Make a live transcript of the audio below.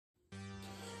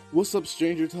What's up,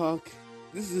 Stranger Talk?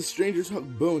 This is a Stranger Talk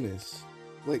bonus.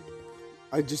 Like,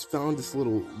 I just found this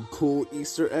little cool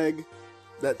Easter egg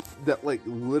that like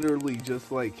literally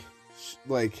just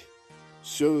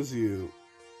shows you,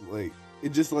 like, it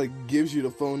just like gives you the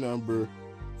phone number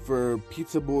for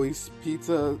Pizza Boy's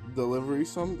Pizza Delivery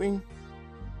something.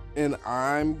 And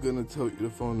I'm gonna tell you the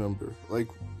phone number. Like,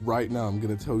 right now, I'm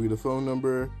gonna tell you the phone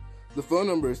number. The phone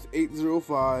number is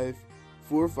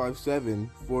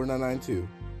 805-457-4992.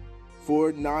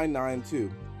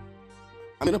 4992.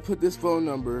 I'm gonna put this phone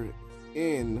number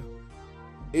in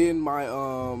my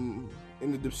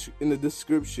in the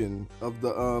description of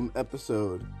the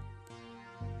episode.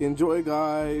 Enjoy,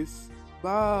 guys.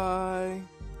 Bye.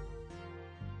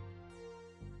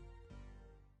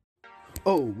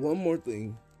 Oh, one more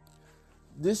thing.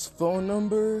 This phone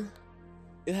number,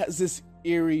 it has this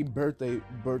eerie birthday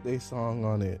song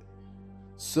on it.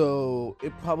 So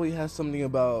it probably has something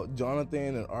about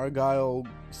Jonathan and Argyle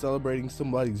celebrating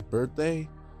somebody's birthday.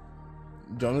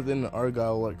 Jonathan and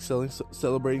Argyle like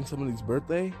celebrating somebody's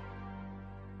birthday.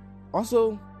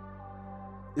 Also,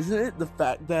 isn't it the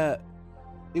fact that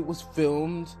it was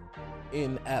filmed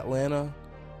in Atlanta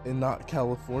and not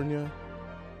California?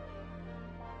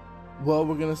 Well,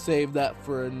 we're gonna save that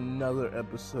for another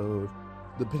episode,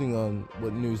 depending on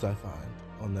what news I find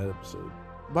on that episode.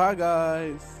 Bye,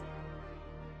 guys.